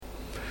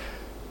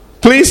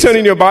Please turn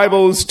in your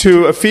Bibles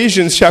to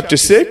Ephesians chapter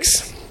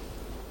 6.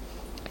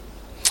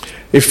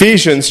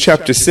 Ephesians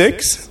chapter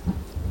 6.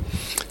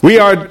 We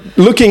are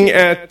looking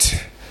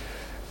at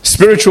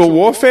spiritual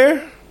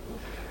warfare.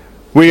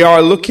 We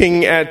are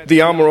looking at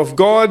the armor of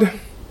God.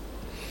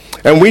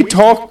 And we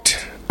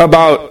talked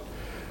about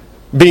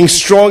being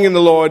strong in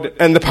the Lord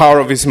and the power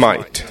of His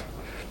might.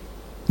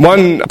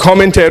 One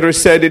commentator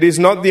said it is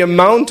not the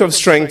amount of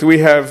strength we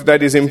have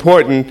that is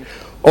important,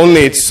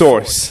 only its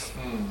source.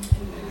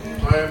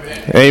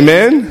 Amen.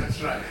 Amen?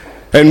 That's right.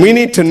 And we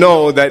need to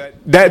know that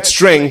that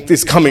strength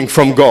is coming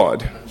from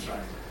God. That's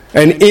right.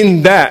 And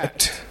in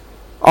that,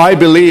 I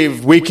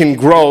believe we can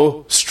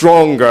grow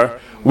stronger.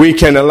 We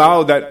can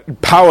allow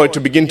that power to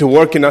begin to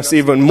work in us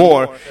even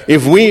more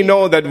if we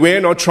know that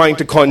we're not trying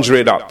to conjure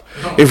it up.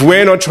 If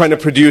we're not trying to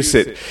produce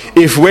it.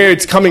 If where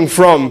it's coming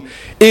from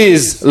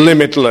is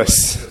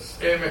limitless.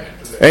 Amen?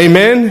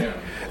 Amen?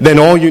 Then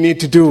all you need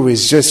to do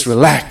is just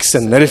relax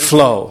and let it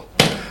flow.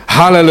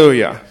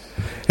 Hallelujah.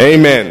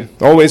 Amen.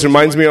 Always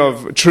reminds me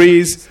of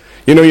trees.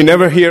 You know, you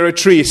never hear a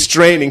tree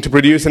straining to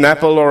produce an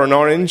apple or an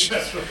orange.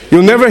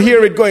 You'll never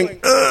hear it going,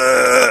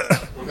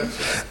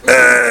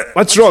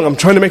 what's wrong? I'm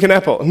trying to make an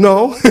apple.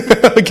 No.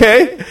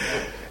 Okay?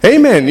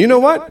 Amen. You know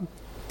what?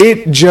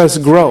 It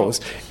just grows.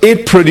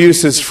 It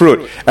produces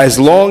fruit as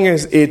long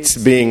as it's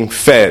being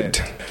fed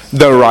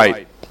the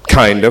right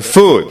kind of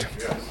food.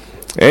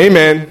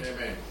 Amen.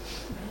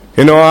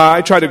 You know,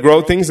 I try to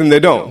grow things and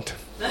they don't.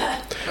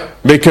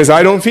 Because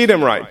I don't feed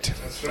them right.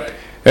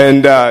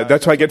 And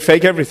that's why I get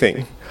fake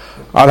everything.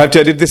 I'll have to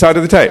edit this out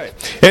of the tape.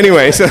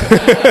 Anyway, so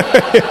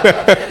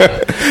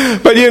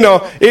but you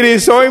know, it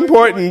is so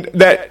important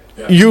that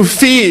you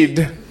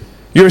feed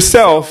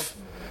yourself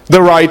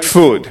the right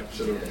food.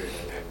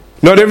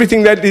 Not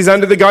everything that is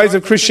under the guise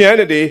of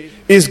Christianity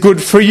is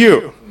good for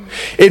you.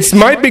 It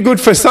might be good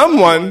for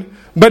someone,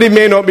 but it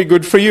may not be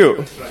good for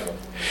you.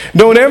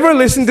 Don't ever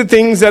listen to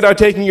things that are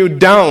taking you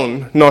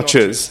down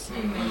notches.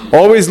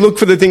 Always look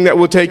for the thing that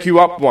will take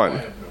you up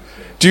one.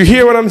 Do you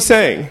hear what I'm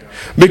saying?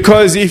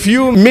 Because if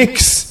you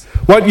mix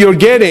what you're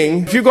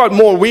getting, if you got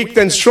more weak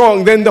than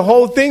strong, then the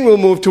whole thing will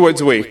move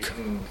towards weak.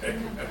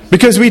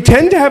 Because we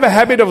tend to have a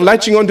habit of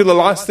latching onto the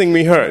last thing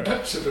we heard.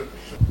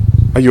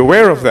 Are you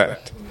aware of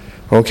that?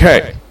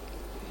 Okay.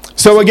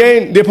 So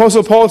again, the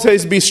Apostle Paul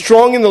says, be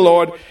strong in the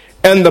Lord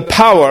and the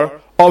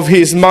power of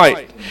His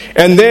might.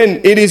 And then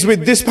it is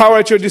with this power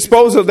at your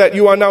disposal that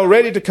you are now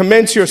ready to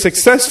commence your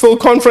successful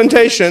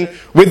confrontation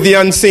with the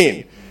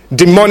unseen.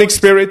 Demonic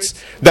spirits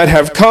that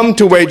have come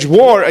to wage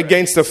war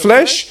against the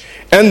flesh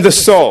and the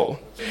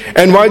soul.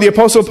 And while the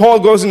Apostle Paul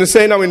goes on to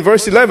say now in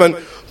verse 11,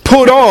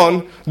 put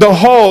on the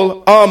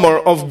whole armor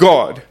of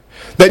God,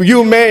 that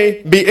you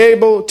may be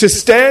able to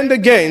stand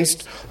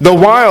against the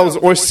wiles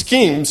or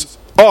schemes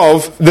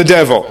of the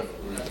devil.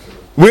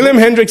 William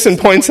Hendrickson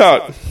points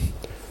out,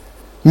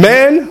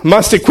 man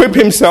must equip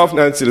himself,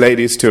 now it's the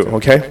ladies too,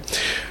 okay,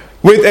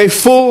 with a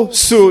full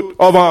suit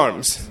of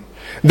arms.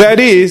 That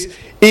is,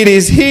 it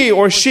is he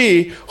or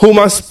she who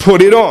must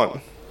put it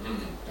on.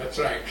 That's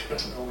right.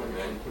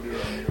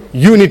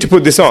 You need to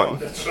put this on.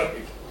 That's right.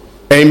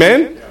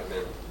 Amen?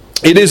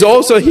 It is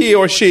also he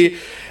or she,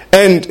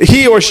 and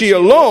he or she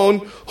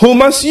alone, who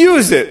must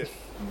use it.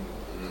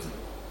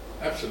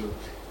 Absolutely.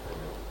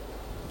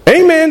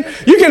 Amen?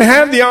 You can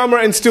have the armor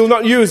and still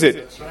not use it.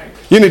 That's right.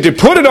 You need to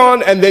put it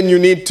on and then you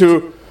need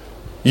to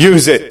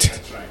use it.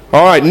 That's right.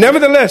 All right.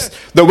 Nevertheless,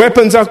 the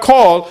weapons are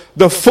called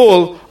the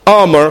full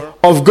armor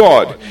of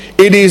God.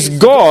 It is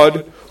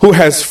God who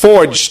has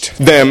forged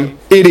them.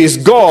 It is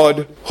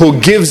God who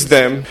gives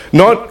them.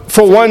 Not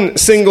for one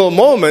single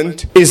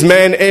moment is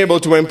man able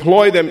to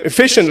employ them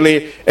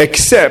efficiently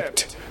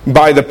except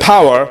by the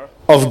power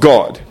of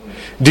God.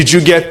 Did you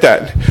get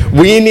that?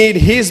 We need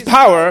His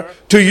power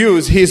to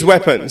use His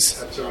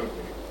weapons.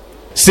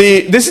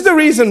 See, this is the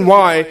reason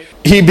why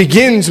he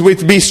begins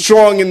with be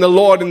strong in the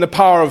Lord and the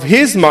power of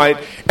His might,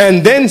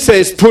 and then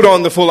says put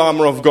on the full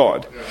armor of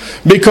God.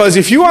 Because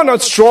if you are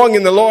not strong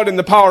in the Lord and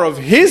the power of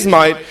His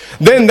might,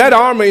 then that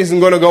armor isn't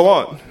going to go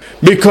on.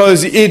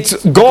 Because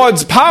it's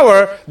God's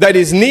power that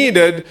is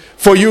needed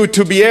for you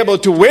to be able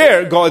to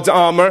wear God's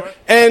armor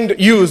and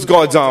use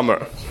God's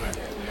armor.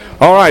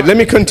 Alright, let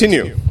me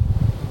continue.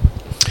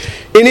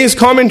 In his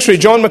commentary,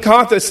 John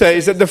MacArthur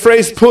says that the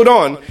phrase put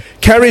on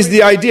carries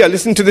the idea,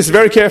 listen to this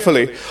very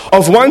carefully,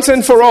 of once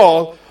and for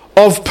all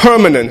of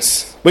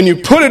permanence. When you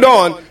put it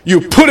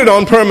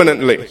on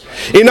permanently.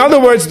 In other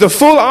words, the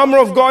full armor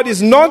of God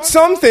is not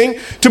something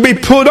to be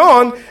put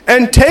on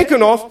and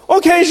taken off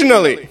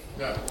occasionally.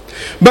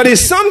 But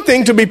is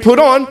something to be put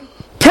on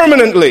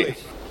permanently.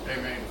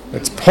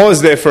 Let's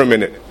pause there for a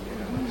minute.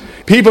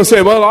 People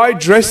say, well, I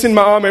dress in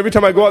my armor every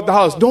time I go out the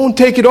house. Don't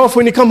take it off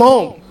when you come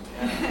home.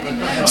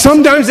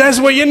 Sometimes that's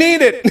where you need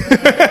it.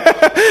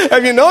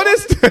 Have you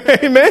noticed?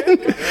 Amen.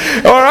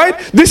 All right.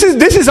 This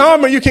is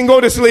armor you can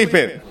go to sleep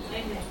in.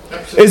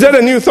 Is that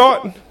a new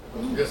thought?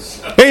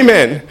 Yes.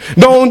 Amen.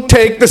 Don't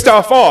take the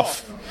stuff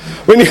off.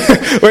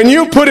 When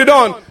you put it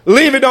on,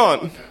 leave it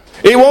on.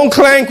 It won't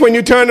clank when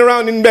you turn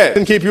around in bed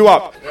and keep you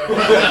up.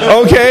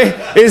 Okay?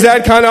 It's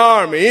that kind of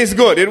army. It's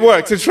good. It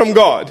works. It's from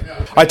God.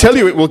 I tell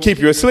you, it will keep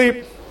you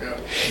asleep.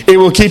 It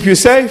will keep you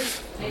safe.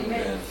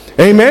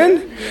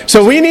 Amen?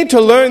 So we need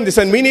to learn this,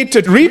 and we need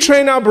to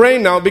retrain our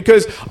brain now,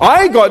 because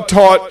I got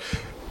taught,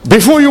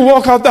 before you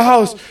walk out the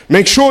house,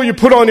 make sure you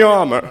put on your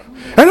armor.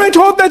 And I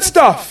taught that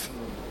stuff.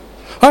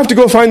 I have to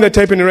go find that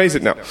tape and erase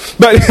it now.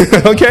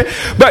 But, okay?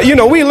 But,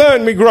 we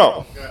learn, we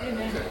grow.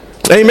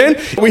 Amen?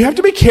 We have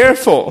to be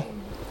careful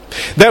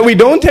that we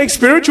don't take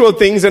spiritual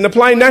things and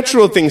apply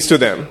natural things to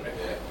them.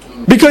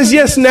 Because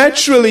yes,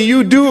 naturally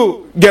you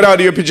do get out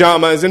of your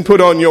pajamas and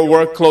put on your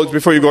work clothes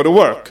before you go to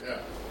work.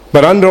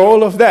 But under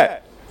all of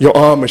that, your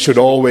armor should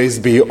always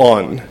be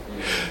on.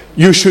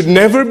 You should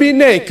never be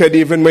naked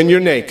even when you're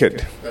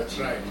naked.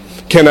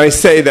 Can I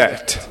say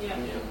that?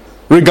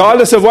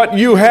 Regardless of what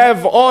you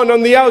have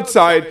on the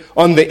outside,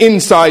 on the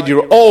inside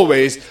you're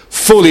always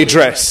fully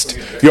dressed.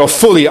 You're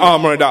fully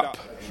armored up.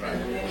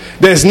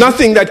 There's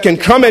nothing that can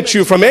come at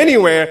you from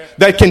anywhere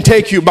that can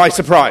take you by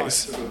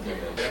surprise.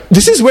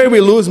 This is where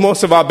we lose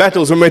most of our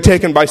battles, when we're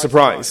taken by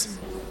surprise.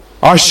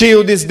 Our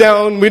shield is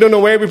down. We don't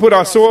know where we put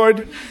our sword.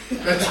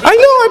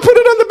 I put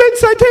it on the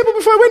bedside table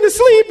before I went to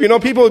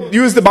sleep. People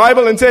use the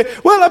Bible and say,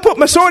 well, I put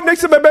my sword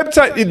next to my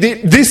bedside.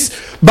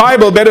 This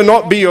Bible better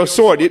not be your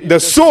sword. The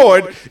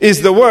sword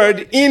is the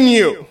word in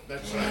you,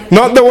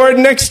 not the word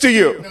next to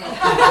you.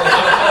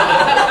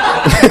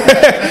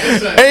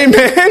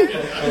 Amen?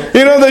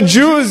 The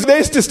Jews, they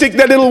used to stick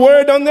that little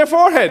word on their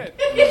forehead.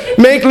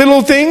 Make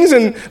little things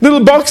and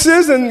little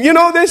boxes, and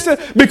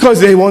because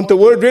they want the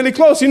word really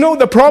close.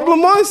 The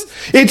problem was?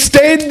 It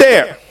stayed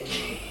there.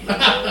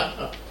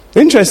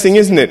 Interesting,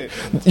 isn't it?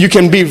 You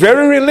can be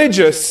very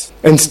religious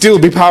and still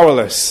be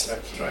powerless.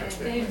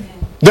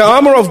 The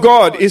armor of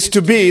God is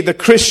to be the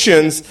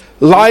Christian's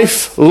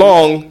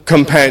lifelong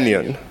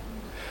companion.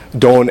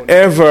 Don't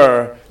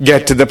ever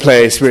get to the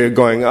place where you're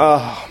going,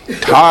 I'm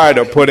tired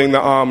of putting the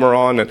armor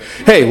on. And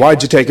hey,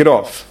 why'd you take it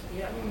off?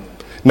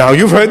 Now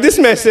you've heard this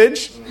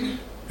message.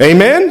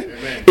 Amen?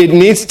 It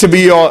needs to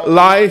be your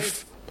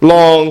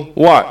lifelong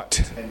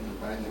what?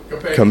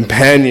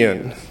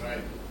 Companion.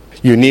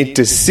 You need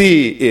to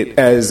see it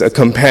as a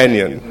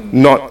companion,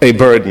 not a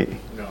burden.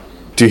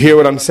 Do you hear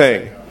what I'm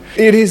saying?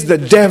 It is the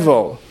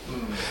devil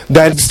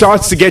that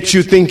starts to get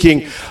you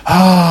thinking,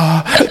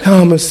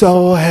 I'm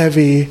so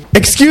heavy.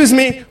 Excuse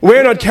me,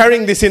 we're not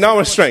carrying this in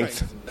our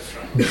strength.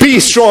 Be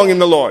strong in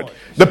the Lord,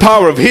 the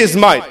power of His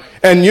might.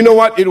 And you know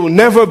what? It will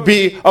never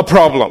be a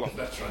problem.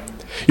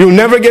 You'll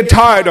never get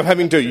tired of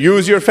having to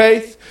use your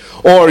faith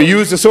or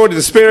use the sword of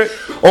the Spirit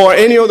or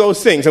any of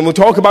those things. And we'll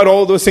talk about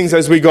all those things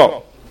as we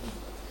go.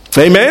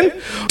 Amen?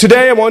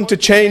 Today I want to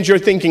change your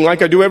thinking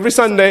like I do every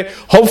Sunday.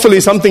 Hopefully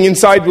something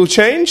inside will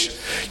change.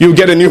 You'll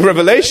get a new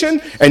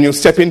revelation and you'll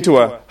step into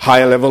a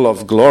higher level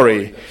of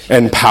glory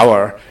and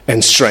power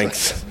and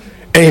strength.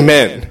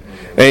 Amen.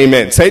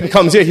 Amen. Satan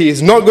comes here, he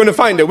is not going to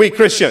find a weak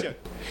Christian.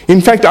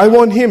 In fact, I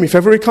want him, if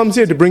ever he comes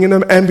here, to bring in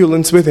an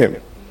ambulance with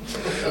him.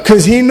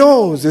 Because he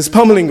knows there's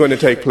pummeling going to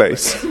take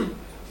place.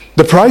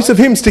 The price of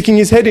him sticking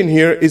his head in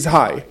here is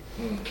high.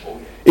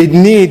 It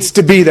needs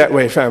to be that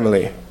way,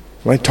 family.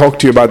 I might talk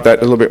to you about that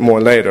a little bit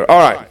more later. All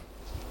right.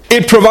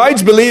 It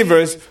provides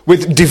believers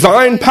with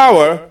divine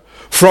power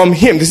from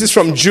Him. This is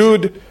from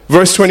Jude,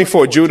 verse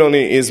 24. Jude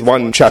only is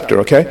one chapter,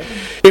 okay?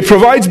 It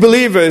provides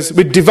believers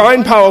with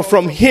divine power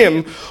from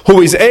Him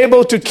who is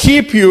able to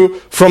keep you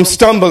from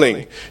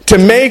stumbling, to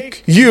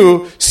make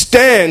you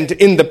stand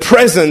in the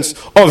presence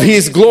of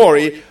His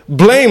glory,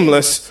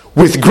 blameless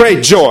with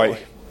great joy.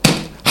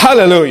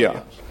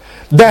 Hallelujah.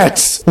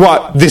 That's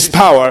what this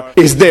power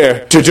is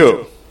there to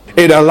do.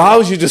 It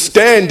allows you to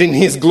stand in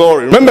His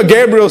glory. Remember,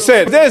 Gabriel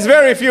said, there's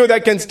very few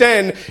that can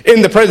stand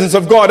in the presence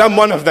of God. I'm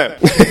one of them.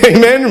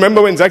 Amen?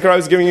 Remember when Zechariah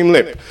was giving him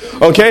lip?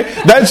 Okay?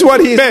 That's what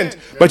he meant.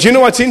 But you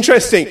know what's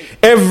interesting?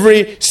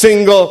 Every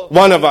single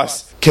one of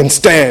us can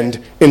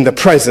stand in the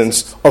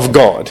presence of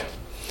God.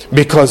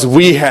 Because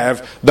we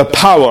have the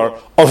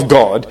power of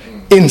God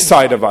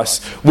inside of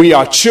us. We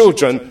are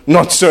children,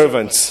 not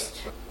servants.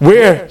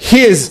 We're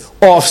His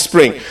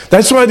offspring.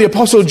 That's why the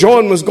Apostle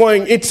John was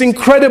going, it's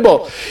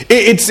incredible.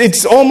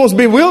 It's almost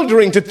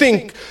bewildering to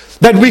think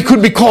that we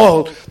could be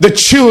called the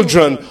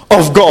children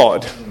of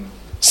God.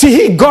 See,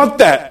 he got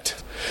that.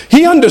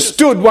 He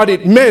understood what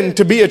it meant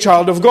to be a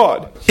child of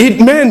God. It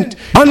meant,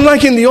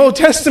 unlike in the Old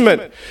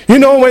Testament,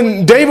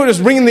 when David was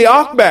bringing the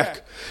ark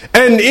back,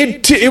 and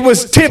it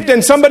was tipped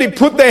and somebody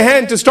put their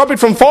hand to stop it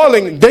from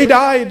falling, they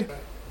died.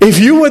 If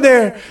you were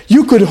there,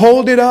 you could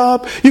hold it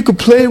up, you could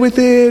play with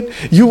it,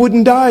 you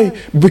wouldn't die,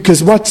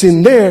 because what's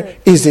in there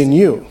is in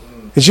you.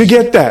 Did you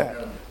get that?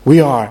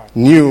 We are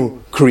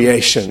new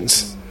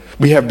creations.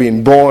 We have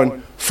been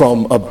born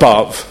from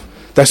above.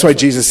 That's why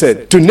Jesus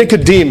said to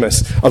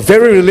Nicodemus, a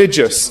very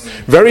religious,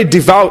 very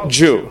devout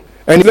Jew,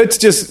 and let's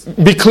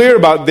just be clear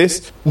about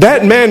this,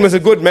 that man was a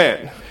good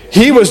man.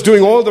 He was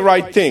doing all the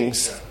right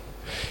things.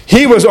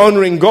 He was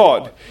honoring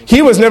God.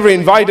 He was never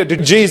invited to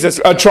Jesus'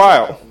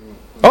 trial.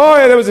 Oh,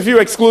 yeah, there was a few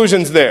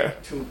exclusions there.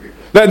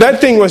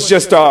 That thing was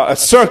just a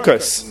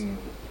circus.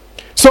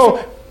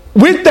 So,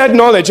 with that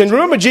knowledge, and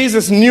remember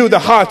Jesus knew the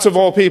hearts of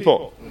all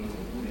people.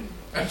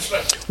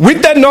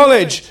 With that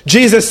knowledge,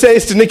 Jesus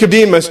says to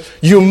Nicodemus,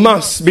 you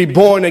must be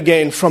born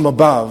again from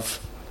above.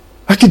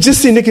 I could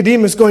just see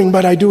Nicodemus going,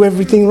 but I do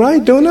everything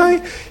right, don't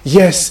I?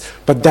 Yes,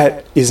 but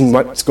that isn't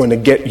what's going to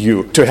get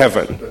you to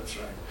heaven.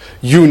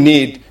 You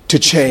need to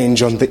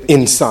change on the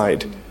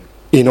inside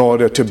in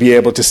order to be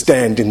able to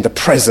stand in the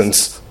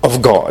presence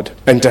of God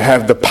and to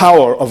have the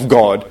power of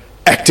God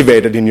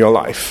activated in your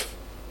life.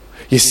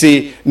 You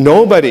see,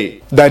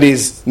 nobody that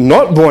is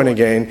not born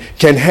again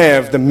can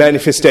have the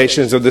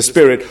manifestations of the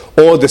Spirit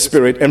or the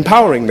Spirit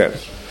empowering them,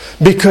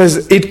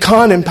 because it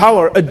can't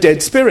empower a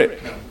dead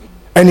spirit.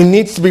 And it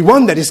needs to be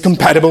one that is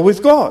compatible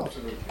with God.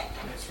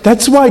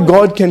 That's why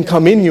God can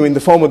come in you in the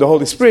form of the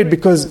Holy Spirit,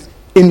 because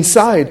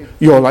inside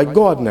you're like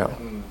God now.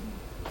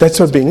 That's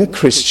what being a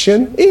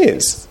Christian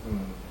is.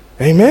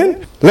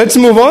 Amen? Let's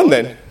move on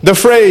then. The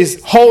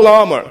phrase whole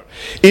armor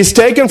is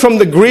taken from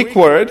the Greek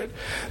word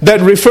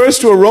that refers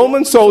to a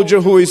Roman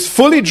soldier who is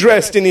fully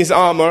dressed in his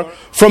armor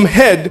from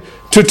head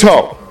to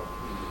toe.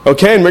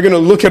 Okay, and we're going to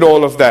look at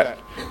all of that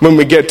when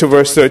we get to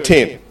verse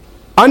 13.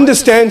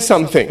 Understand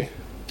something.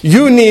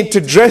 You need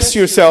to dress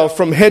yourself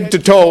from head to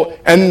toe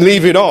and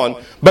leave it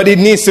on, but it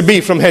needs to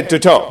be from head to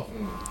toe.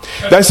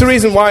 That's the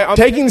reason why I'm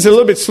taking this a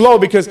little bit slow,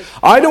 because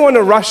I don't want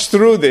to rush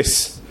through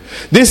this.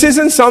 This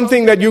isn't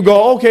something that you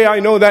go, okay, I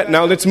know that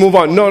now, let's move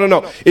on.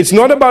 No. It's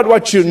not about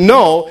what you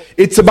know,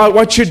 it's about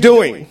what you're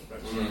doing.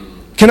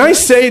 Can I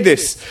say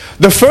this?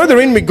 The further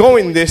in we go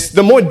in this,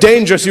 the more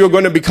dangerous you're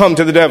going to become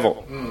to the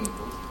devil.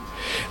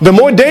 The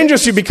more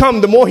dangerous you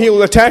become, the more he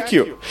will attack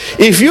you.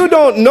 If you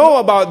don't know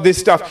about this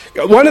stuff,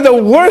 one of the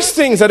worst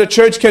things that a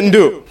church can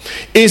do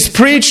is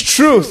preach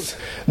truth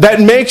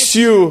that makes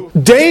you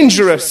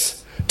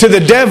dangerous to the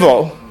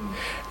devil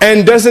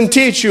and doesn't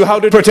teach you how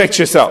to protect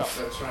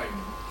yourself.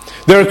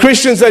 There are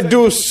Christians that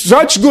do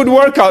such good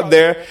work out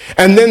there,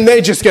 and then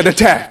they just get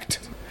attacked.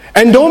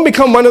 And don't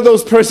become one of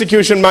those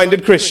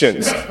persecution-minded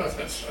Christians.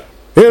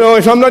 You know,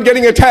 if I'm not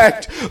getting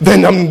attacked,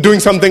 then I'm doing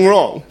something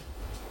wrong.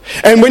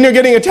 And when you're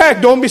getting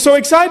attacked, don't be so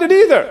excited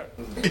either.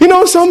 You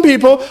know, some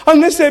people,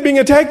 unless they're being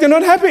attacked, they're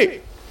not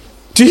happy.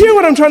 Do you hear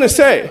what I'm trying to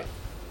say?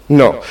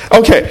 No.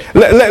 Okay,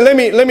 let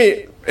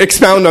me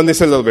expound on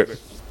this a little bit.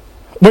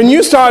 When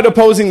you start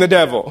opposing the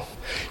devil,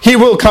 he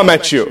will come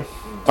at you.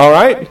 All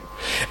right?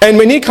 And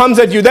when he comes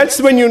at you,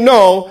 that's when you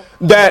know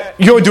that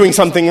you're doing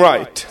something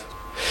right.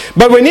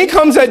 But when he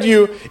comes at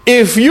you,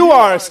 if you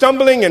are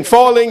stumbling and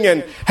falling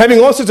and having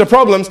all sorts of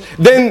problems,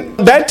 then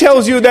that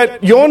tells you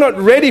that you're not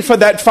ready for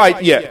that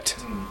fight yet.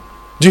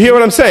 Do you hear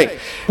what I'm saying?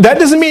 That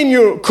doesn't mean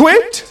you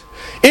quit.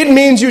 It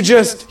means you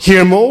just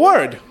hear more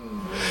word.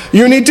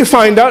 You need to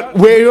find out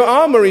where your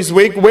armor is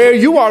weak, where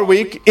you are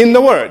weak in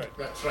the word.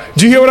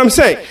 Do you hear what I'm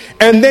saying?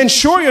 And then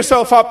shore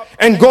yourself up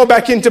and go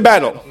back into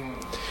battle.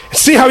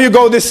 See how you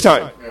go this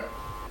time.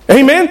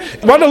 Amen?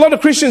 What a lot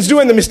of Christians do,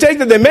 and the mistake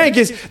that they make,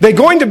 is they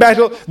go into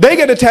battle, they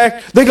get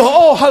attacked, they go,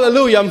 oh,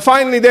 hallelujah, I'm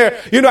finally there.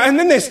 You know, and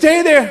then they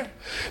stay there.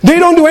 They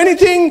don't do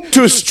anything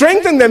to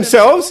strengthen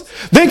themselves.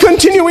 They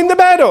continue in the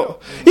battle.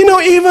 You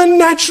know, even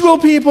natural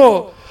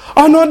people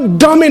are not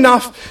dumb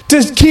enough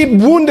to keep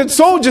wounded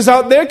soldiers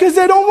out there because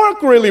they don't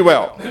work really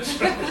well.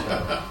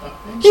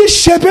 You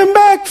ship him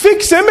back,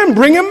 fix him, and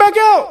bring him back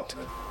out.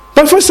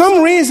 But for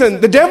some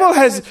reason, the devil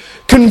has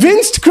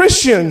convinced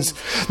Christians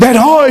that,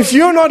 oh, if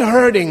you're not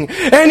hurting,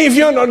 and if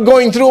you're not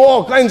going through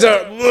all kinds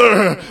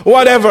of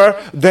whatever,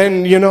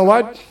 then you know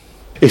what?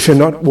 If you're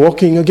not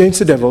walking against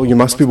the devil, you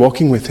must be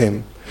walking with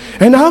him.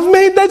 And I've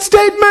made that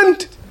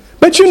statement.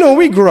 But you know,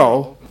 we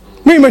grow.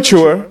 We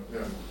mature.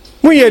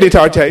 We edit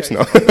our tapes. No.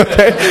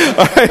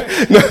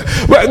 Okay? No.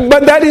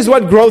 But that is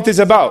what growth is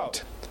about.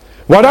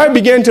 What I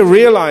began to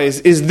realize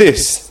is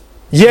this.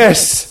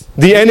 Yes,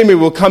 the enemy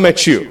will come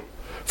at you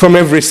from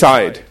every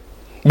side.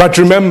 But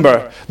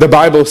remember, the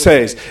Bible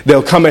says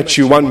they'll come at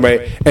you one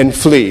way and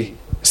flee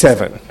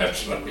seven.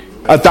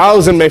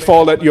 1,000 may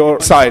fall at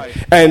your side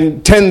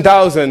and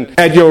 10,000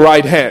 at your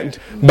right hand,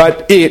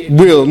 but it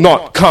will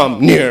not come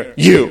near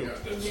you.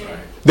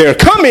 They're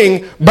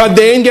coming, but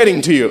they ain't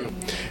getting to you.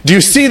 Do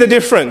you see the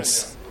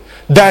difference?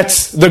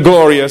 That's the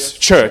glorious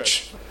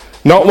church.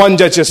 Not one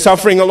that's just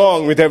suffering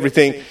along with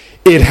everything.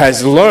 It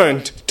has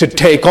learned to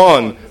take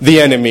on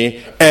the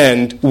enemy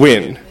and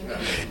win.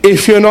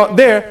 If you're not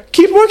there,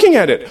 keep working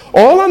at it.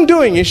 All I'm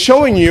doing is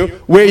showing you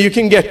where you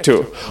can get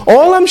to.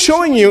 All I'm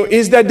showing you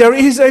is that there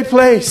is a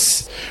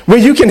place where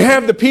you can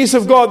have the peace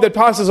of God that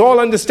passes all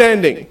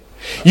understanding.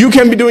 You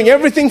can be doing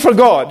everything for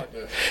God.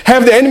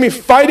 Have the enemy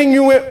fighting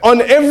you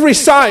on every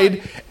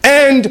side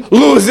and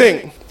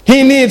losing.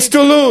 He needs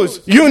to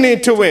lose. You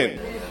need to win.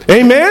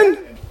 Amen?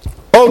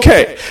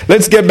 Okay,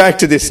 let's get back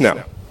to this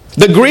now.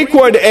 The Greek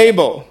word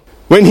able,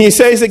 when he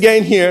says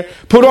again here,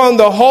 put on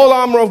the whole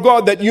armor of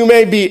God that you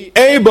may be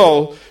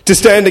able to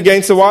stand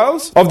against the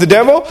wiles of the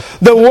devil.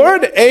 The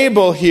word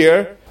able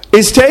here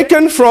is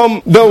taken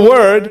from the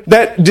word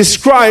that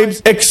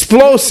describes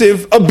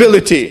explosive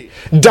ability,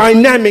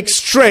 dynamic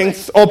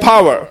strength or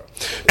power.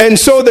 And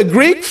so the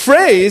Greek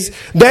phrase,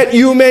 that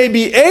you may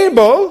be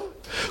able,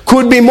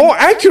 could be more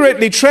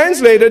accurately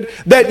translated,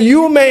 that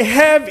you may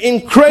have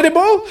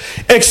incredible,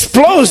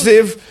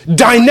 explosive,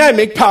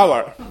 dynamic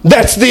power.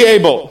 That's the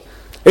able.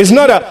 It's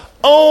not a,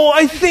 oh,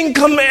 I think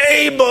I'm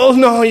able.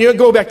 No, you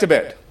go back to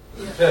bed.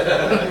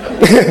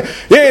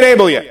 You ain't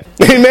able yet.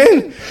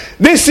 Amen?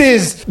 This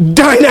is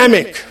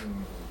dynamic.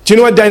 Do you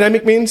know what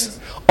dynamic means?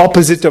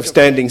 Opposite of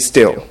standing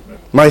still.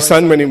 My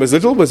son, when he was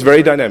little, was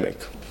very dynamic.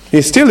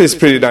 He still is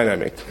pretty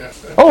dynamic.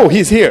 Oh,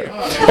 he's here.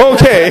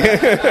 Okay.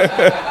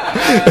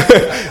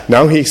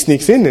 Now he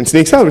sneaks in and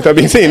sneaks out without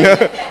being seen.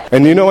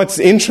 And you know what's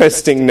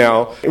interesting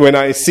now? When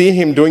I see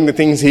him doing the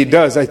things he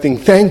does, I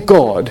think, thank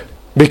God.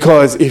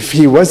 Because if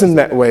he wasn't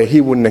that way,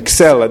 he wouldn't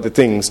excel at the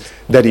things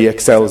that he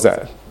excels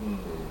at.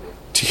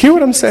 Do you hear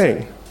what I'm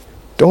saying?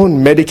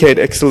 Don't medicate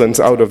excellence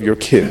out of your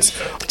kids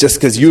just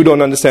because you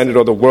don't understand it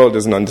or the world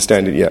doesn't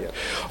understand it yet.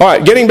 All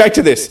right, getting back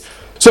to this.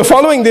 So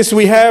following this,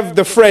 we have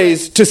the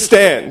phrase to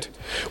stand,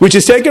 which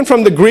is taken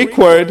from the Greek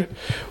word,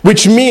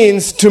 which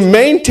means to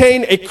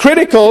maintain a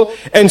critical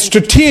and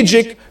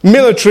strategic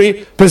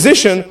military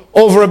position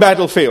over a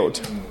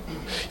battlefield.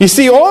 You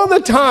see, all the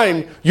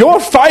time, you're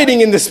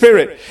fighting in the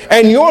spirit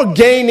and you're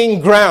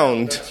gaining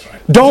ground.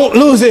 Don't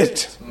lose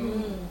it.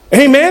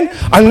 Amen?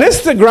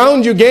 Unless the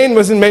ground you gained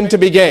wasn't meant to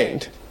be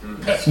gained.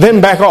 Then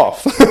back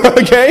off.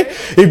 Okay?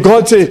 If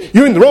God says,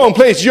 you're in the wrong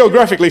place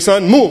geographically,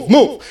 son, move.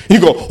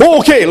 You go,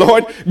 okay,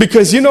 Lord,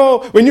 because you know,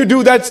 when you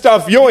do that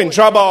stuff, you're in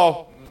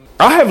trouble.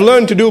 I have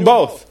learned to do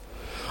both.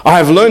 I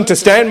have learned to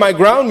stand my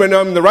ground when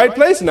I'm in the right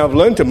place, and I've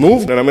learned to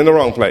move when I'm in the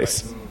wrong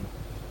place.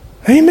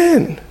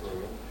 Amen.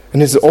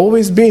 And it's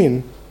always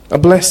been a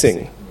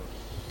blessing.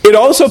 It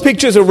also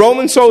pictures a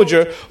Roman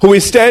soldier who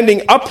is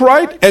standing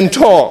upright and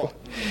tall,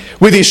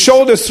 with his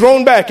shoulders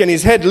thrown back and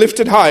his head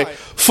lifted high,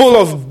 full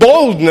of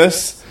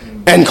boldness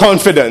and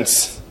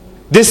confidence.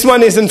 This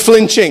one isn't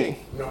flinching.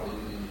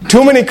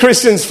 Too many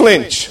Christians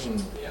flinch.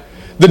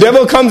 The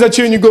devil comes at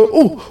you and you go,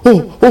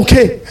 oh,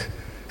 okay.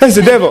 That's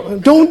the devil.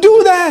 Don't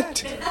do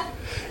that.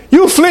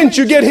 You flinch,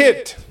 you get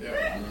hit.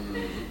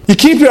 You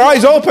keep your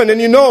eyes open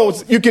and you know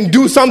you can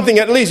do something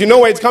at least. You know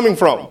where it's coming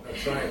from.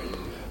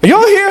 Are you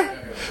all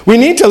here? We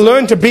need to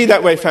learn to be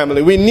that way,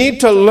 family. We need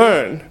to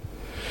learn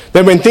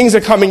that when things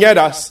are coming at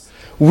us,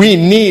 we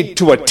need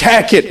to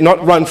attack it,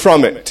 not run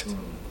from it.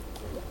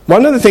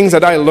 One of the things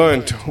that I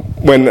learned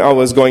when I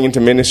was going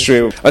into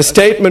ministry, a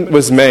statement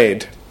was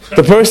made.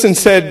 The person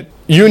said,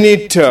 you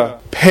need to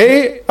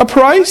pay a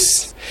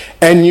price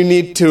and you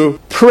need to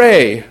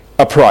pray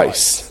a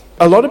price.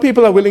 A lot of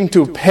people are willing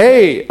to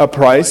pay a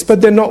price,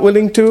 but they're not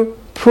willing to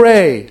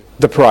pray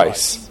the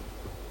price.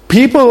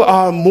 People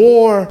are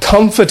more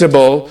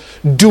comfortable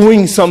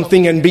doing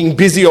something and being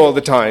busy all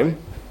the time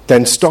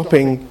than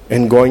stopping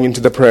and going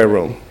into the prayer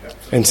room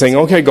and saying,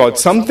 okay, God,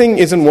 something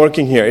isn't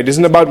working here. It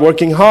isn't about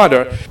working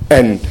harder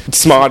and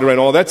smarter and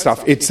all that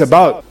stuff. It's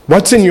about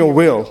what's in your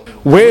will.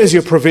 Where's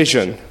your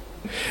provision?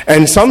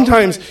 And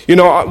sometimes,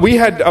 we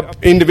had an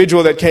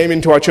individual that came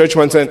into our church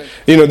once and,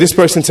 this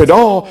person said,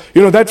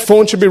 that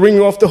phone should be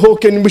ringing off the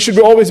hook and we should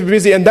always be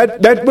busy. And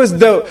that was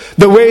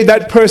the way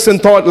that person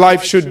thought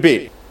life should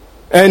be.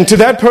 And to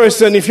that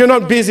person, if you're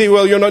not busy,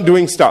 well, you're not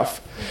doing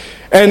stuff.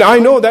 And I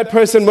know that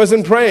person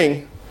wasn't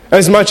praying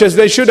as much as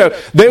they should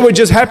have. They were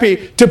just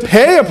happy to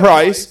pay a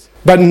price,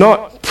 but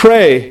not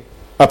pray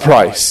a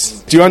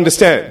price. Do you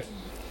understand?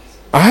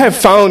 I have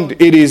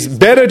found it is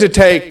better to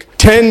take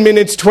 10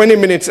 minutes, 20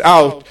 minutes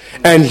out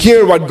and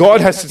hear what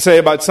God has to say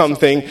about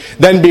something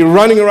than be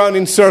running around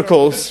in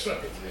circles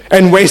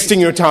and wasting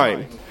your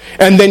time.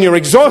 And then you're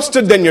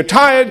exhausted, then you're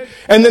tired,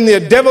 and then the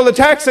devil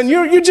attacks and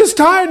you're just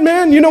tired,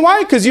 man. You know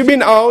why? Because you've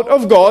been out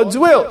of God's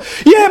will.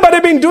 Yeah, but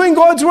I've been doing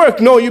God's work.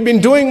 No, you've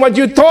been doing what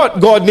you thought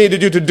God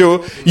needed you to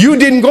do. You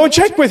didn't go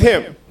check with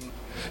Him.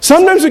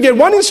 Sometimes we get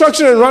one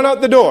instruction and run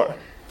out the door.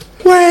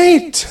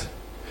 Wait.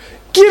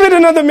 Give it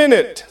another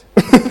minute.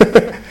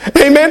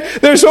 Amen.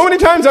 There are so many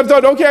times I've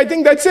thought, okay, I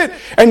think that's it.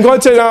 And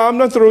God said, I'm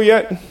not through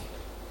yet.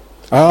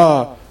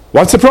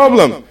 What's the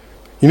problem?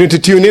 You need to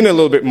tune in a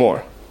little bit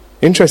more.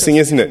 Interesting,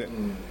 isn't it?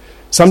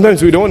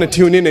 Sometimes we don't want to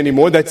tune in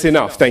anymore. That's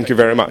enough. Thank you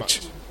very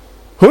much.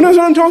 Who knows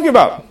what I'm talking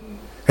about?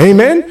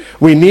 Amen?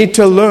 We need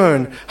to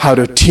learn how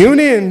to tune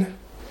in.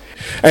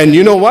 And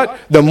you know what?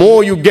 The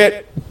more you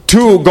get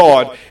to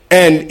God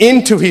and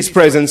into His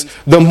presence,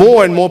 the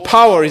more and more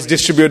power is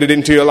distributed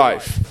into your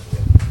life.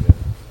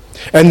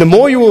 And the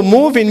more you will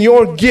move in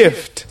your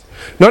gift,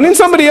 not in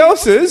somebody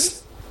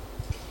else's.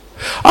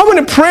 I'm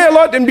going to pray a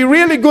lot and be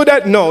really good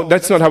at. No,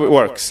 that's not how it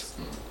works.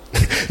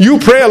 You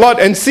pray a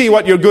lot and see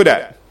what you're good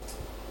at.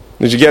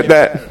 Did you get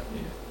that?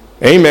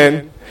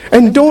 Amen.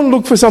 And don't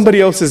look for somebody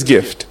else's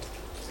gift.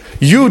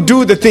 You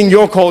do the thing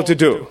you're called to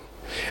do.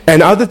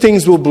 And other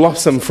things will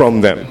blossom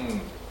from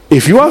them.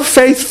 If you are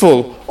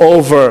faithful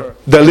over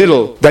the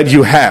little that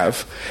you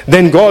have,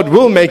 then God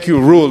will make you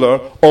ruler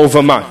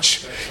over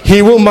much.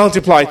 He will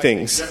multiply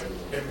things.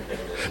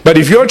 But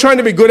if you're trying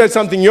to be good at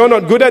something you're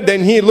not good at,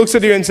 then He looks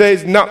at you and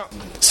says, no,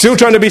 still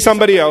trying to be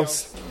somebody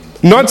else.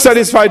 Not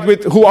satisfied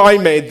with who I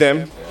made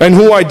them. and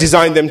who I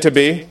designed them to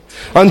be.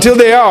 Until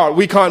they are,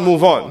 we can't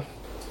move on.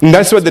 And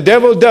that's what the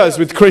devil does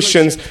with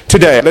Christians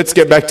today. Let's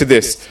get back to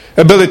this.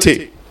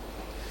 Ability.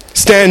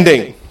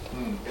 Standing.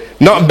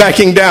 Not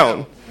backing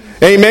down.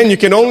 Amen. You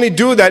can only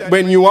do that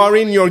when you are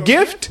in your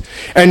gift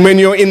and when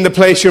you're in the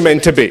place you're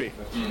meant to be.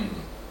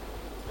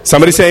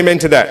 Somebody say amen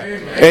to that.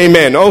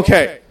 Amen.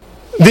 Okay.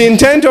 The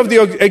intent of the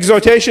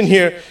exhortation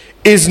here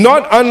is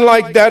not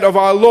unlike that of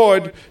our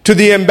Lord to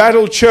the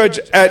embattled church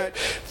at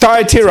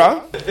Thyatira,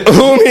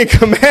 whom he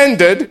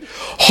commanded,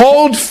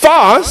 hold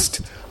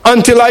fast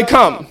until I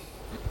come.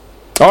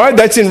 Alright,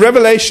 that's in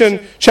Revelation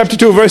chapter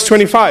 2 verse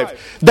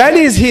 25. That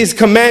is his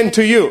command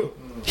to you.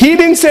 He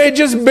didn't say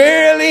just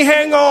barely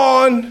hang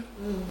on.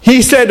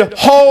 He said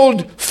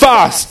hold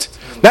fast.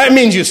 That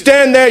means you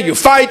stand there, you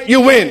fight,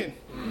 you win.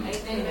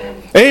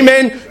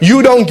 Amen.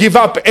 You don't give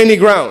up any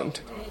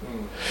ground.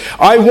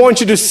 I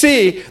want you to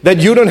see that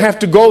you don't have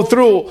to go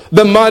through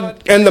the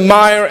mud and the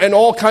mire and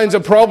all kinds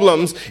of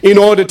problems in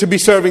order to be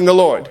serving the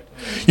Lord.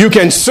 You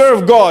can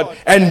serve God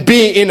and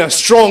be in a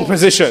strong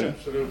position.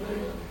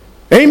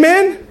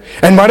 Amen.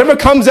 And whatever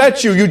comes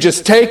at you, you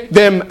just take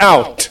them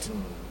out.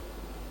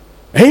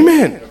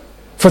 Amen.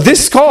 For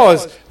this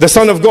cause, the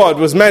Son of God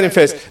was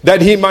manifest,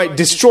 that he might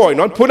destroy,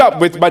 not put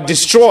up with, but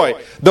destroy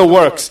the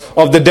works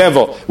of the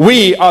devil.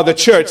 We are the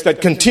church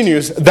that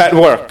continues that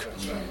work.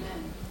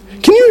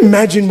 Can you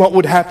imagine what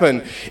would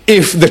happen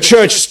if the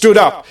church stood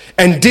up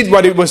and did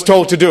what it was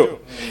told to do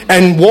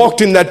and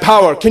walked in that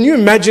power? Can you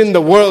imagine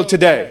the world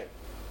today?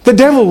 The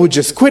devil would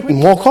just quit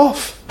and walk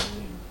off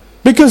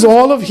because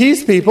all of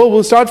his people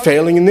will start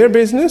failing in their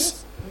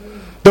business.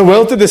 The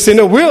wealth of the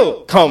sinner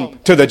will come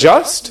to the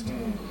just.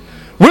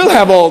 We'll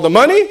have all the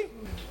money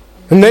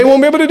and they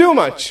won't be able to do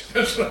much.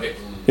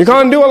 You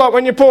can't do a lot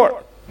when you're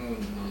poor.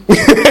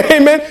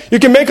 Amen. You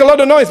can make a lot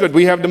of noise, but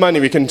we have the money.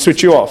 We can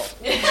switch you off.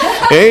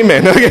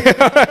 Amen. Okay.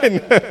 All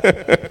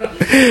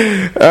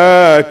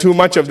right. Too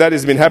much of that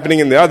has been happening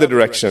in the other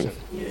direction.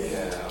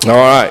 All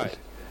right.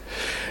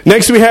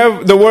 Next we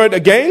have the word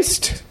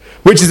against,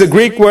 which is a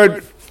Greek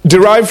word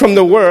derived from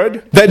the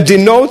word that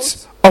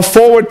denotes a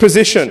forward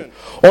position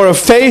or a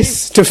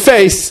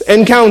face-to-face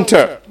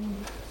encounter.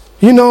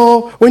 You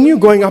know, when you're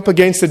going up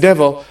against the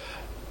devil,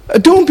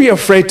 don't be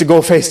afraid to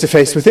go face to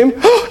face with him.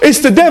 Oh, it's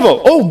the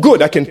devil. Oh,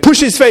 good. I can push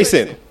his face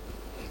in.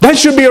 That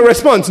should be a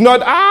response,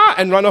 not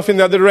and run off in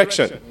the other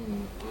direction.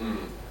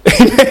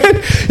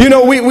 Amen. You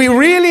know, we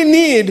really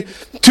need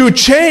to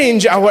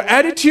change our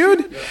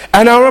attitude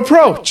and our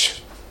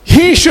approach.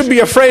 He should be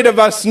afraid of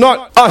us,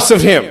 not us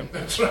of him.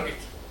 That's right.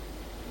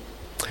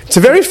 It's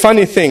a very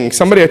funny thing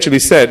somebody actually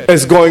said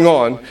is going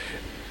on.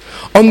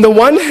 On the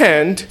one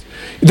hand,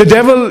 the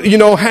devil, you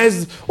know,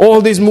 has all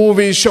these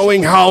movies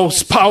showing how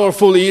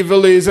powerful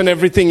evil is and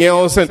everything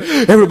else, and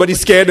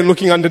everybody's scared and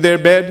looking under their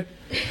bed.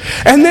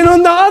 And then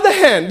on the other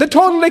hand, the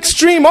total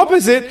extreme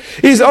opposite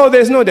is, oh,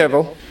 there's no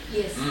devil.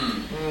 Yes.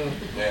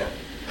 Yeah.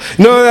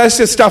 No, that's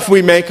just stuff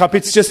we make up.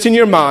 It's just in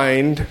your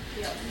mind.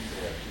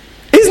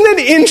 Isn't it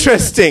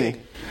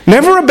interesting?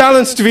 Never a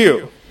balanced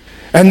view.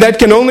 And that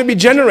can only be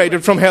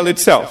generated from hell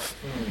itself.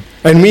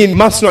 And we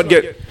must not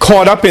get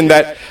caught up in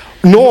that,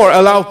 nor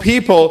allow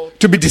people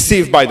to be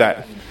deceived by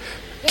that.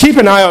 Keep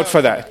an eye out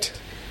for that.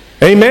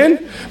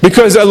 Amen?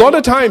 Because a lot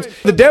of times,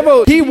 the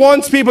devil, he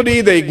wants people to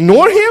either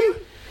ignore him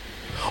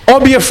or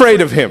be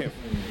afraid of him.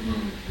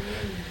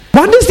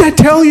 What does that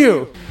tell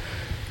you?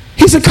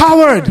 He's a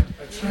coward.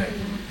 That's right.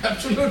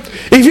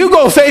 Absolutely. If you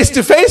go face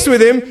to face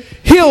with him,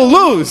 he'll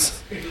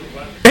lose.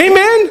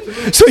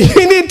 Amen? So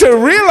you need to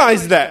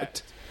realize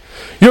that.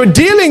 You're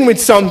dealing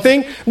with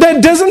something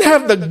that doesn't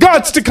have the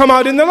guts to come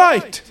out in the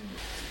light.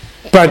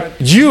 But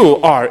you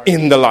are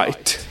in the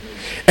light.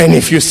 And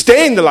if you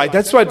stay in the light,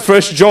 that's what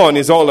 1 John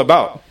is all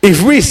about.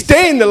 If we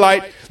stay in the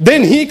light,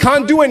 then he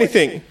can't do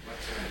anything.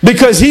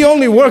 Because he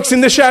only works in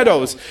the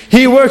shadows.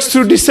 He works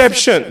through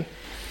deception.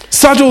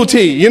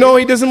 Subtlety. You know,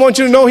 he doesn't want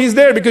you to know he's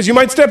there because you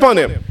might step on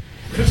him.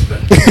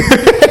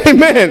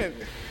 Amen.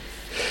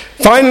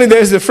 Finally,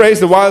 there's the phrase,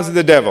 the wiles of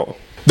the devil.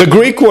 The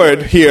Greek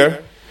word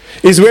here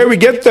is where we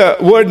get the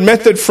word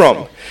method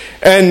from.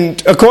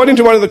 And according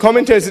to one of the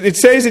commentators, it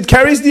says it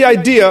carries the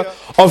idea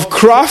of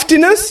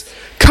craftiness,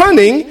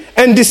 cunning,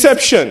 and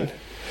deception.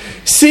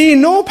 See,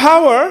 no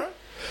power,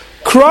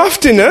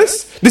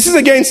 craftiness, this is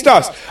against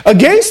us.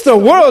 Against the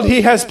world,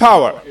 he has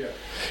power.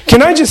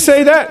 Can I just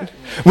say that?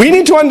 We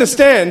need to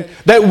understand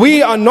that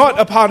we are not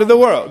a part of the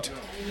world.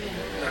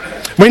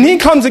 When he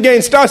comes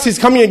against us, he's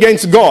coming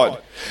against God.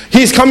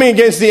 He's coming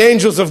against the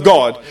angels of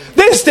God.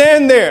 They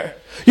stand there.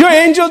 Your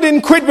angel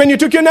didn't quit when you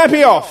took your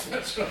nappy off.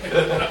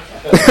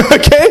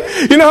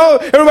 Okay? You know how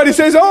everybody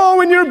says, oh,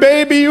 when you're a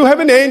baby, you have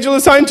an angel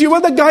assigned to you.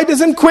 Well, the guy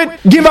doesn't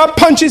quit, give up,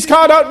 punch his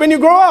card out when you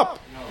grow up.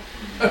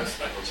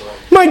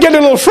 Might get a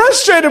little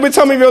frustrated with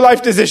some of your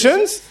life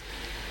decisions,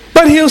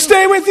 but he'll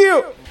stay with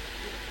you.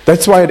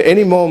 That's why at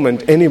any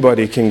moment,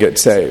 anybody can get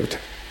saved.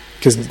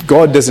 Because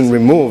God doesn't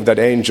remove that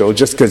angel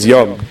just because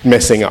you're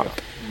messing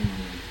up.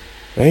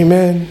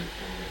 Amen.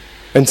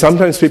 And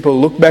sometimes people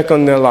look back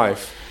on their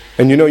life,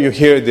 and you know, you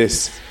hear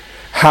this.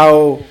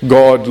 how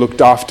God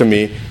looked after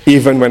me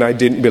even when I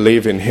didn't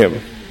believe in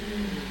Him.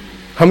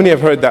 How many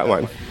have heard that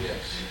one?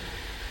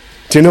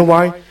 Do you know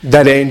why?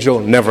 That angel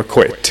never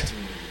quit.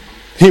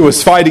 He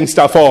was fighting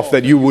stuff off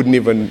that you wouldn't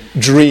even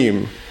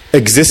dream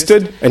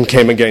existed and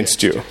came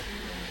against you.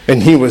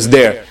 And He was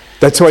there.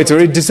 That's why it's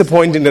very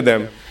disappointing to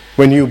them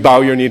when you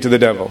bow your knee to the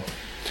devil.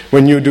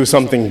 When you do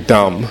something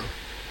dumb.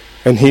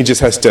 And he just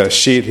has to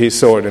sheath his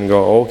sword and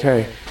go,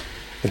 okay,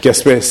 I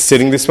guess we're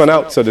sitting this one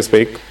out, so to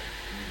speak.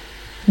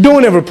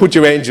 Don't ever put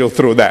your angel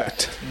through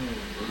that.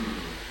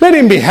 Let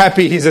him be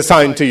happy he's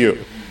assigned to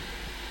you.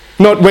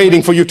 Not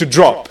waiting for you to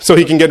drop so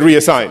he can get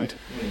reassigned.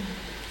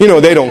 You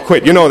know, they don't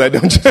quit. You know that,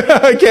 don't you?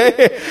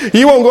 Okay?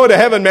 He won't go to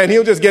heaven, man.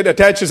 He'll just get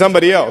attached to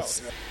somebody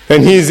else.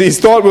 And his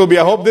thought will be,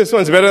 I hope this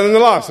one's better than the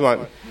last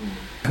one.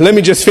 Let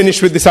me just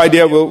finish with this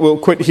idea. We'll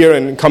quit here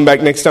and come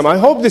back next time. I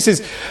hope this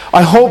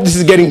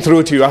is getting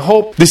through to you. I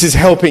hope this is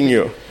helping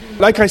you.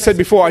 Like I said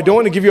before, I don't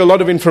want to give you a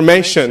lot of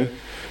information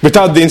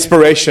without the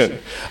inspiration.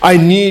 I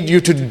need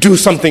you to do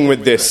something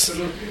with this.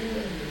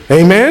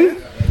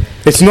 Amen?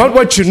 It's not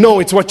what you know,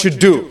 it's what you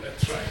do.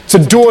 So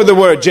do the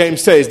word,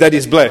 James says, that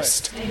is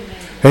blessed.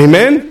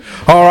 Amen?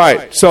 All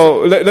right,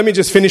 so let me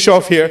just finish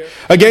off here.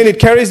 Again, it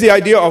carries the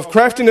idea of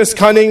craftiness,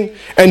 cunning,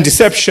 and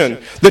deception.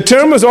 The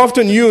term was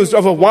often used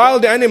of a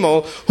wild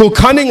animal who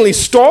cunningly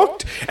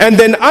stalked and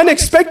then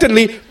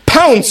unexpectedly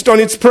pounced on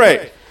its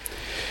prey.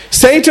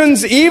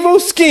 Satan's evil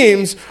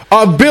schemes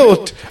are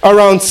built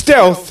around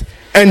stealth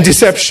and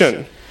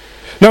deception.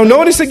 Now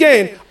notice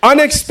again,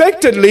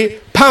 unexpectedly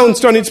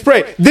pounced on its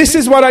prey. This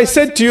is what I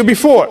said to you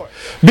before.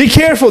 Be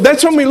careful,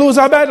 that's when we lose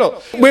our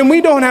battle. When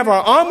we don't have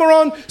our armor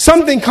on,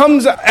 something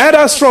comes at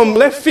us from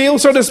left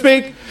field, so to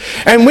speak,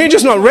 and we're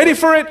just not ready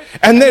for it,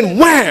 and then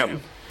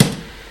wham!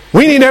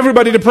 We need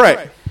everybody to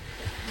pray.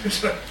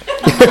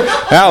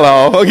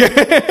 Hello,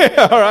 okay,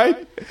 all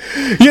right?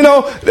 You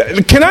know,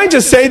 can I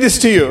just say this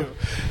to you?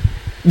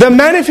 The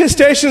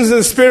manifestations of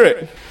the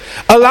Spirit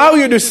allow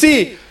you to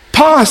see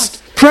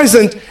past,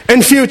 present,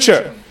 and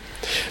future.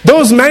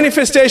 Those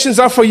manifestations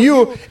are for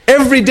you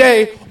every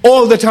day,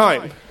 all the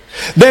time.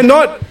 They're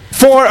not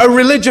for a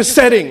religious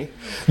setting.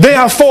 They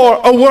are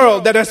for a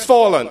world that has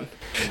fallen.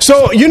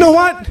 So, you know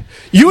what?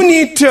 You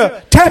need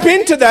to tap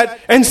into that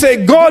and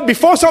say, God,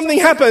 before something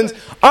happens,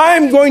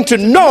 I'm going to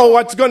know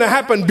what's going to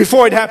happen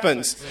before it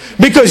happens.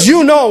 Because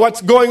you know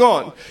what's going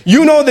on.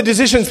 You know the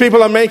decisions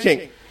people are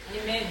making.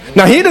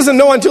 Now, He doesn't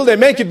know until they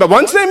make it, but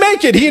once they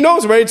make it, He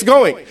knows where it's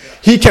going.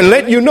 He can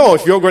let you know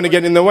if you're going to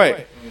get in the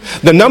way.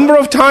 The number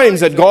of times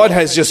that God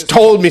has just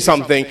told me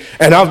something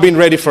and I've been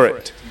ready for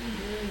it.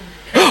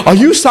 Are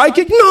you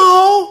psychic?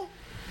 No.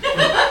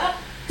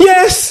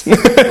 Yes.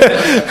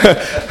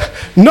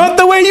 Not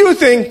the way you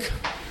think.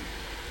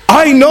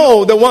 I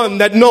know the one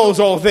that knows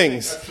all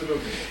things.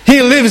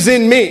 He lives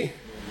in me.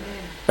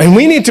 And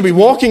we need to be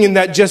walking in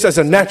that just as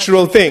a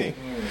natural thing.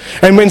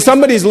 And when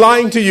somebody's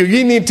lying to you,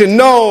 you need to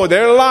know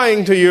they're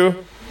lying to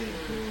you.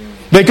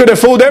 They could have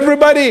fooled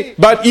everybody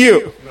but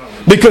you.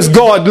 Because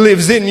God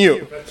lives in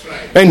you.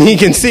 And He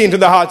can see into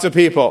the hearts of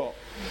people.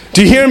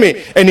 Do you hear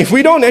me? And if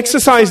we don't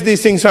exercise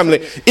these things,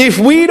 family, if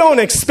we don't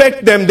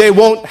expect them, they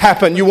won't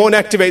happen. You won't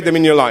activate them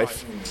in your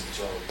life.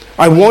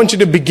 I want you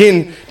to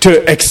begin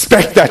to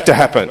expect that to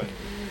happen.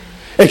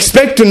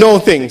 Expect to know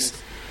things.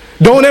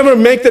 Don't ever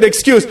make that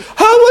excuse.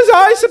 How was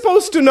I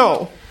supposed to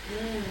know?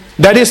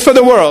 That is for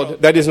the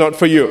world. That is not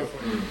for you.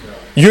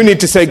 You need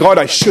to say, God,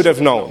 I should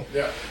have known.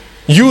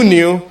 You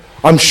knew.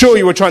 I'm sure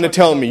you were trying to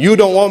tell me. You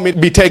don't want me to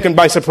be taken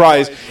by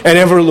surprise and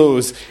ever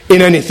lose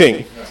in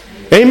anything.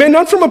 Amen?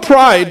 Not from a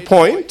pride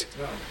point,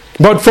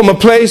 but from a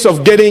place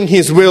of getting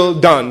His will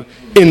done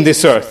in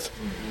this earth.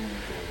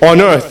 On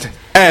earth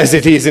as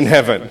it is in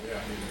heaven.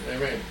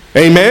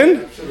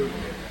 Amen?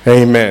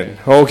 Amen.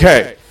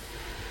 Okay.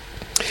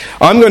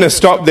 I'm going to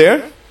stop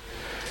there.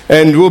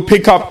 And we'll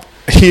pick up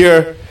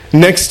here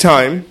next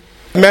time.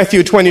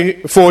 Matthew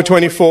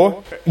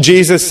 24:24.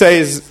 Jesus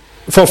says,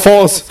 for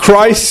false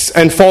Christs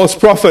and false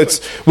prophets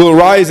will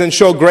rise and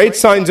show great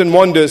signs and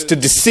wonders to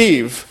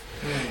deceive,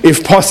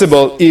 if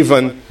possible,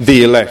 even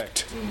the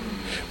elect.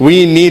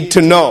 We need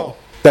to know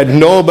that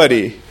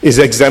nobody is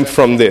exempt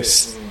from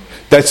this.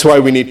 That's why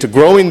we need to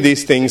grow in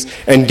these things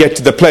and get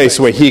to the place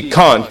where He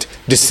can't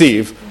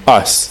deceive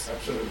us.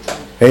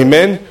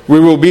 Amen? We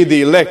will be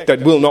the elect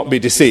that will not be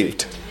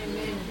deceived.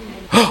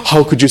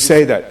 How could you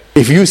say that?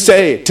 If you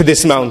say to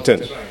this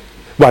mountain,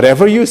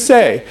 whatever you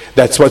say,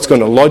 that's what's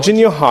going to lodge in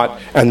your heart,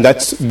 and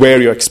that's where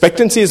your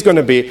expectancy is going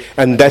to be,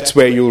 and that's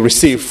where you'll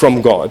receive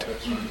from God.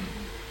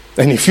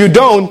 And if you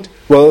don't,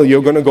 well,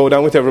 you're going to go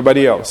down with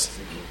everybody else.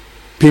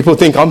 People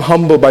think, I'm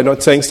humble by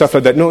not saying stuff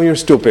like that. No, you're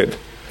stupid.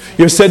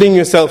 You're setting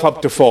yourself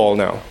up to fall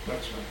now.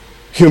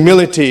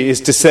 Humility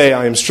is to say,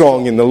 I am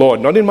strong in the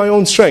Lord. Not in my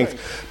own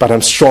strength, but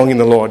I'm strong in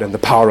the Lord and the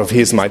power of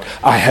His might.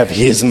 I have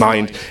His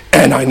mind,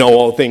 and I know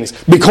all things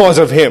because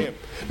of Him.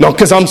 Not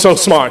because I'm so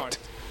smart.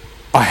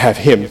 I have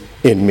Him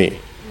in me.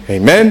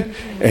 Amen?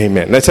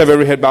 Amen. Let's have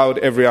every head bowed,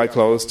 every eye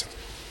closed.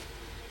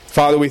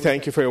 Father, we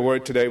thank You for Your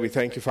word today. We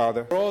thank You,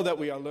 Father, for all that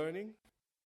we are learning.